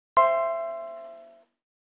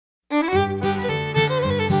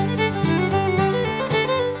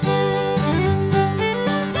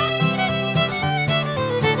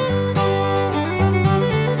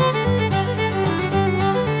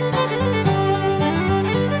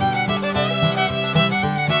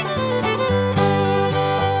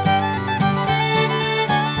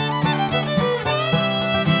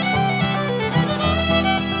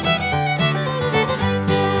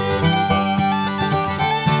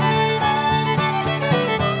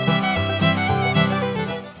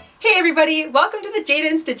Everybody, welcome to the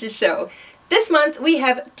Jayda InStitches show. This month we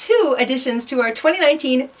have 2 additions to our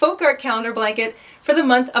 2019 folk art calendar blanket for the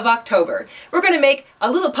month of October. We're going to make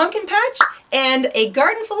a little pumpkin patch and a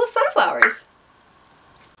garden full of sunflowers.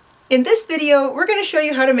 In this video we're going to show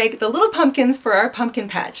you how to make the little pumpkins for our pumpkin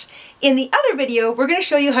patch. In the other video we're going to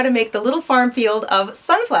show you how to make the little farm field of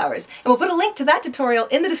sunflowers, and we'll put a link to that tutorial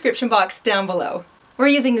in the description box down below. We're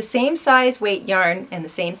using the same size weight yarn and the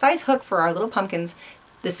same size hook for our little pumpkins.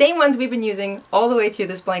 The same ones we've been using all the way through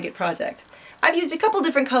this blanket project. I've used a couple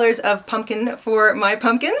different colors of pumpkin for my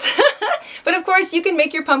pumpkins, but of course you can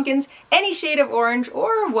make your pumpkins any shade of orange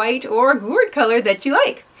or white or gourd color that you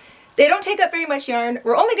like. They don't take up very much yarn.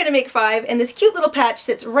 We're only going to make 5, and this cute little patch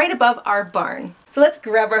sits right above our barn. So let's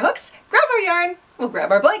grab our hooks, grab our yarn, we'll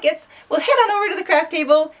grab our blankets, we'll head on over to the craft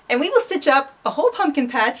table, and we will stitch up a whole pumpkin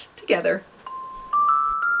patch together.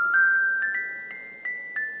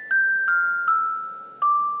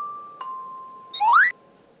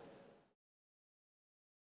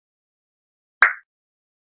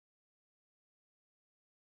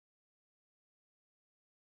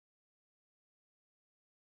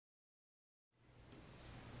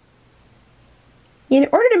 In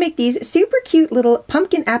order to make these super cute little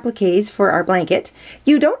pumpkin appliques for our blanket,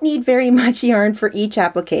 you don't need very much yarn for each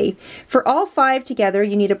applique. For all 5 together,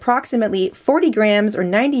 you need approximately 40 grams or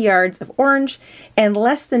 90 yards of orange and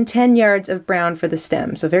less than 10 yards of brown for the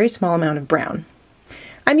stem, so a very small amount of brown.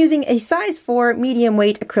 I'm using a size 4 medium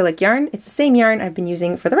weight acrylic yarn. It's the same yarn I've been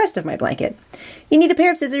using for the rest of my blanket. You need a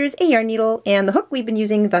pair of scissors, a yarn needle, and the hook we've been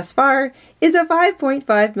using thus far is a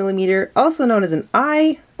 5.5 millimeter, also known as an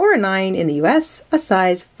I or a 9 in the US, a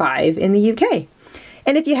size 5 in the UK.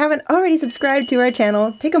 And if you haven't already subscribed to our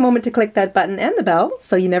channel, take a moment to click that button and the bell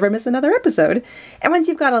so you never miss another episode. And once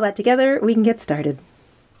you've got all that together, we can get started.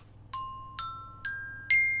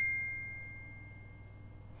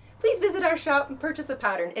 Please visit our shop and purchase a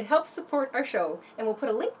pattern. It helps support our show, and we'll put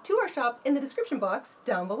a link to our shop in the description box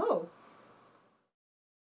down below.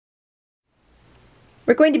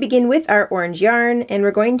 We're going to begin with our orange yarn, and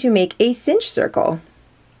we're going to make a cinch circle.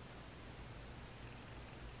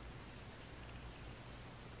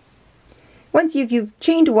 Once you've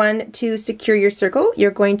chained 1 to secure your circle,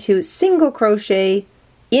 you're going to single crochet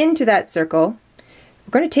into that circle.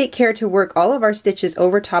 We're going to take care to work all of our stitches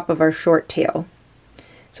over top of our short tail.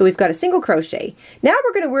 So we've got a single crochet. Now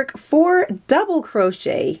we're going to work 4 double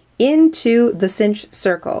crochet into the cinch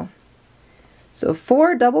circle. So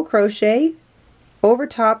 4 double crochet over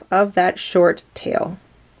top of that short tail.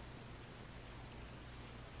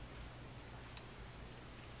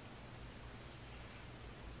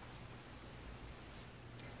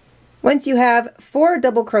 Once you have 4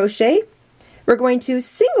 double crochet, we're going to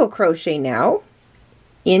single crochet now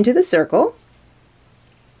into the circle.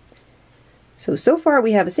 So far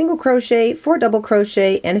we have a single crochet, 4 double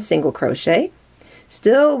crochet, and a single crochet.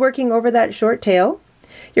 Still working over that short tail.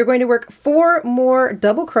 You're going to work 4 more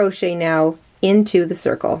double crochet now into the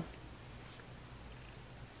circle.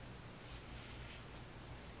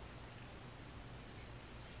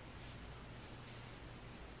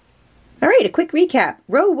 Alright, a quick recap.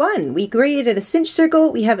 Row 1, we created a cinch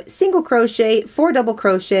circle. We have single crochet, 4 double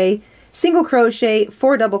crochet, single crochet,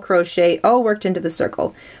 4 double crochet, all worked into the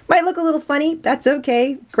circle. Might look a little funny, that's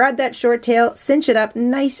okay. Grab that short tail, cinch it up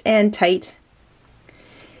nice and tight.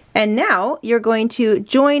 And now you're going to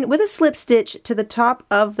join with a slip stitch to the top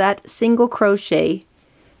of that single crochet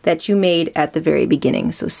that you made at the very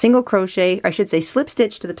beginning. So single crochet, or I should say slip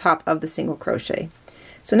stitch to the top of the single crochet.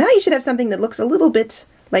 So now you should have something that looks a little bit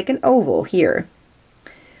like an oval here.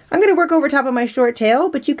 I'm going to work over top of my short tail,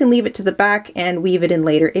 but you can leave it to the back and weave it in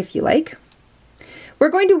later if you like. We're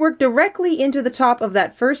going to work directly into the top of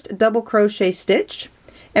that first double crochet stitch,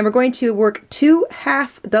 and we're going to work 2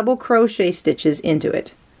 half double crochet stitches into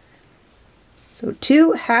it. So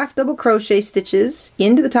 2 half double crochet stitches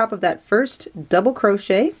into the top of that first double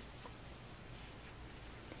crochet.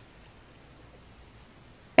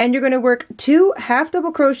 And you're going to work 2 half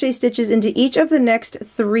double crochet stitches into each of the next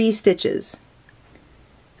 3 stitches.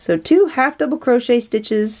 So 2 half double crochet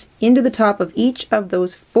stitches into the top of each of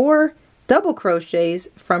those 4 double crochets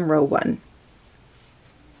from row 1.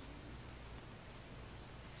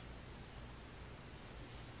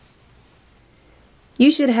 you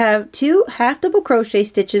should have 2 half double crochet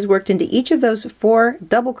stitches worked into each of those 4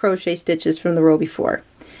 double crochet stitches from the row before.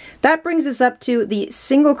 That brings us up to the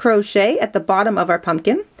single crochet at the bottom of our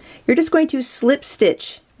pumpkin. You're just going to slip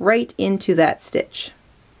stitch right into that stitch.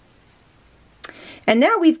 And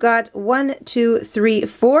now we've got 1, 2, 3,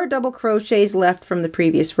 4 double crochets left from the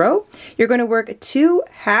previous row. You're going to work 2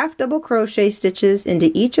 half double crochet stitches into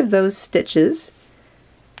each of those stitches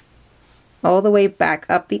all the way back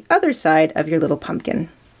up the other side of your little pumpkin.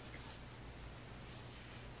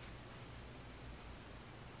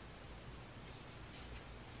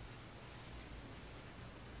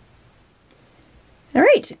 All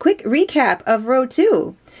right, quick recap of row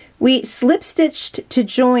 2. We slip stitched to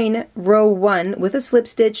join row 1 with a slip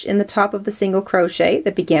stitch in the top of the single crochet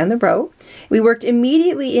that began the row. We worked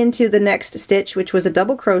immediately into the next stitch, which was a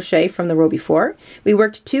double crochet from the row before. We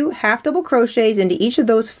worked 2 half double crochets into each of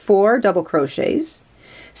those 4 double crochets,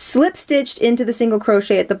 slip stitched into the single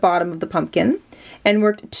crochet at the bottom of the pumpkin, and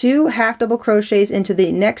worked 2 half double crochets into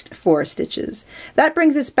the next 4 stitches. That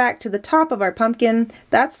brings us back to the top of our pumpkin.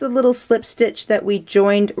 That's the little slip stitch that we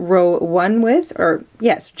joined row 1 with, or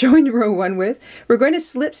yes, joined row 1 with. We're going to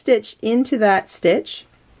slip stitch into that stitch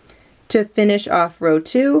to finish off row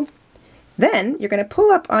 2. Then you're going to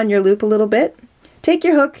pull up on your loop a little bit, take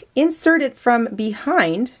your hook, insert it from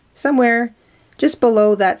behind, somewhere just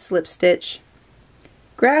below that slip stitch,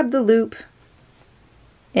 grab the loop,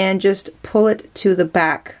 and just pull it to the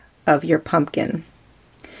back of your pumpkin.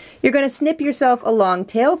 You're going to snip yourself a long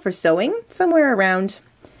tail for sewing, somewhere around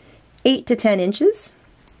 8 to 10 inches,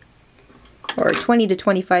 or 20 to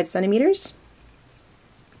 25 centimeters.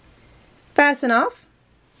 Fasten off,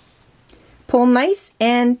 pull nice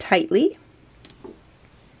and tightly,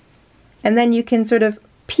 and then you can sort of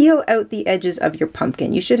peel out the edges of your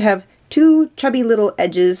pumpkin. You should have 2 chubby little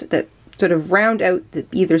edges that sort of round out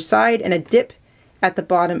either side and a dip at the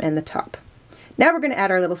bottom and the top. Now we're going to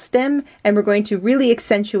add our little stem, and we're going to really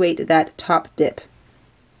accentuate that top dip.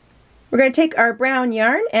 We're going to take our brown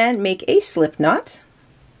yarn and make a slip knot.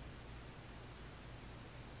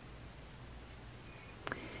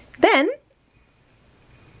 Then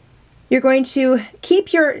you're going to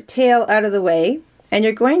keep your tail out of the way, and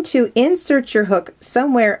you're going to insert your hook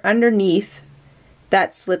somewhere underneath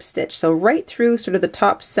that slip stitch, so right through sort of the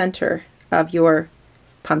top center of your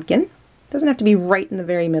pumpkin. Doesn't have to be right in the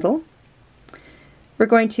very middle. We're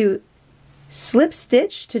going to slip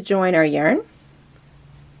stitch to join our yarn.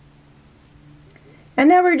 And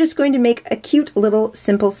now we're just going to make a cute little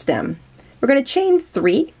simple stem. We're going to chain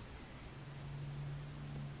 3.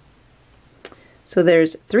 So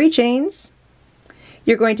there's 3 chains.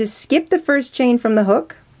 You're going to skip the first chain from the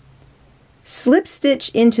hook, slip stitch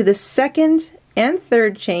into the second and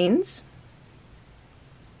third chains,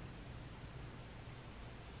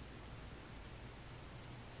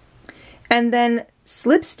 and then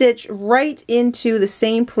slip stitch right into the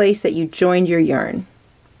same place that you joined your yarn.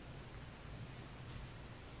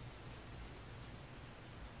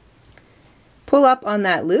 Pull up on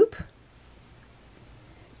that loop.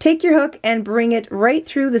 Take your hook and bring it right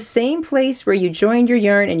through the same place where you joined your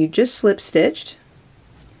yarn and you just slip stitched.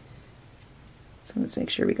 So let's make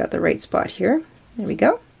sure we got the right spot here. There we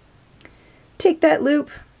go. Take that loop,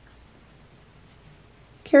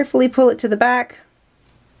 carefully pull it to the back.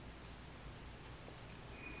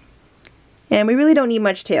 And we really don't need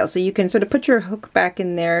much tail, so you can sort of put your hook back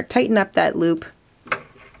in there, tighten up that loop,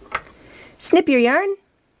 snip your yarn,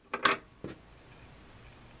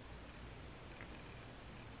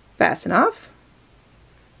 fasten off,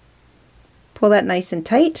 pull that nice and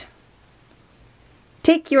tight,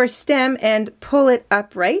 take your stem and pull it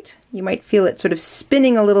upright. You might feel it sort of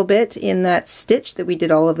spinning a little bit in that stitch that we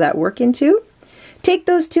did all of that work into. Take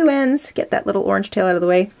those 2 ends, get that little orange tail out of the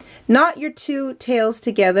way, knot your 2 tails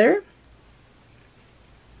together.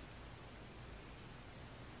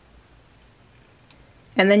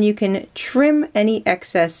 And then you can trim any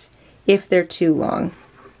excess if they're too long.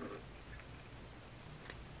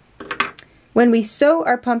 When we sew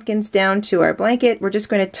our pumpkins down to our blanket, we're just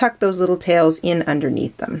going to tuck those little tails in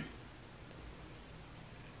underneath them.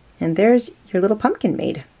 And there's your little pumpkin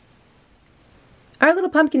made. Our little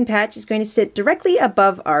pumpkin patch is going to sit directly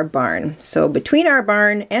above our barn. So between our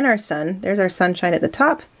barn and our sun, there's our sunshine at the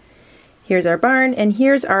top, here's our barn, and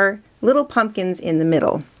here's our little pumpkins in the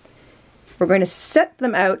middle. We're going to set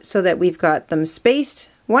them out so that we've got them spaced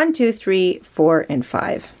 1, 2, 3, 4, and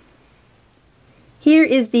 5. Here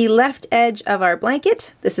is the left edge of our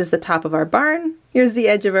blanket. This is the top of our barn. Here's the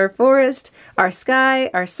edge of our forest, our sky,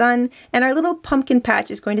 our sun, and our little pumpkin patch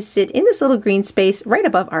is going to sit in this little green space right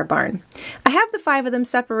above our barn. I have the 5 of them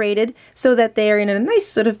separated so that they are in a nice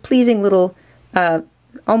sort of pleasing little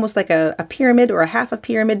almost like a pyramid or a half a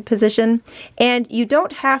pyramid position. And you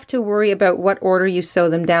don't have to worry about what order you sew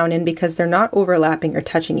them down in because they're not overlapping or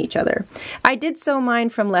touching each other. I did sew mine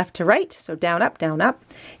from left to right, so down, up, down, up.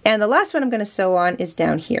 And the last one I'm going to sew on is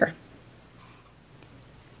down here.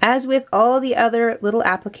 As with all the other little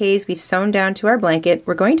appliques we've sewn down to our blanket,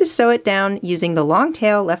 we're going to sew it down using the long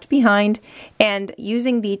tail left behind and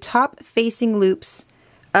using the top facing loops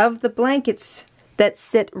of the blankets that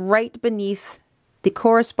sit right beneath the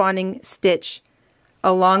corresponding stitch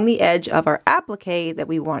along the edge of our applique that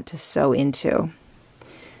we want to sew into.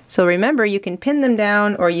 So remember, you can pin them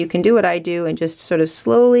down or you can do what I do and just sort of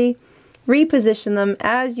slowly reposition them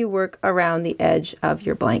as you work around the edge of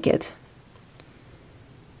your blanket.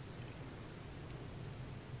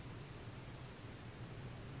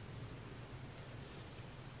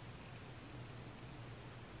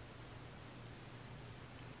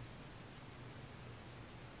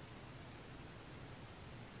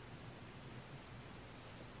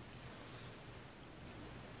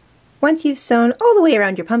 Once you've sewn all the way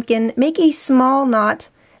around your pumpkin, make a small knot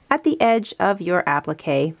at the edge of your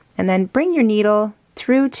applique and then bring your needle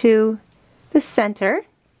through to the center.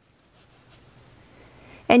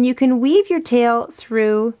 And you can weave your tail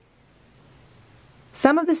through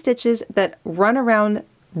some of the stitches that run around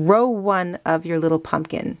row 1 of your little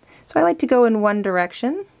pumpkin. So I like to go in one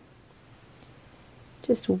direction.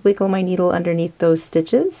 Just wiggle my needle underneath those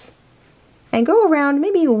stitches and go around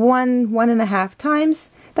maybe 1.5 times.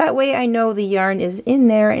 That way I know the yarn is in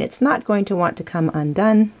there and it's not going to want to come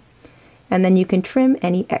undone. And then you can trim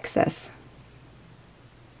any excess.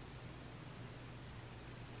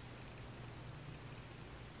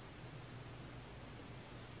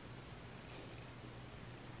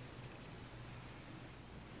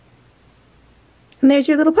 And there's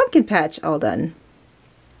your little pumpkin patch all done.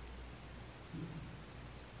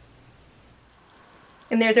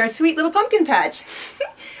 And there's our sweet little pumpkin patch.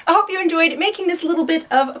 I hope you enjoyed making this little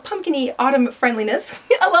bit of pumpkin-y autumn friendliness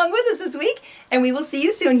along with us this week, and we will see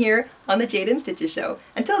you soon here on the Jayda InStitches show.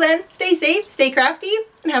 Until then, stay safe, stay crafty,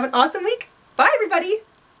 and have an awesome week. Bye, everybody.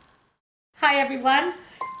 Hi, everyone.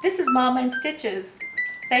 This is Mama InStitches.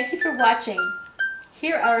 Thank you for watching.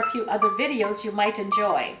 Here are a few other videos you might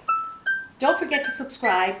enjoy. Don't forget to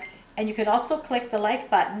subscribe, and you can also click the like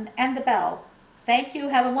button and the bell. Thank you.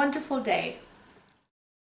 Have a wonderful day.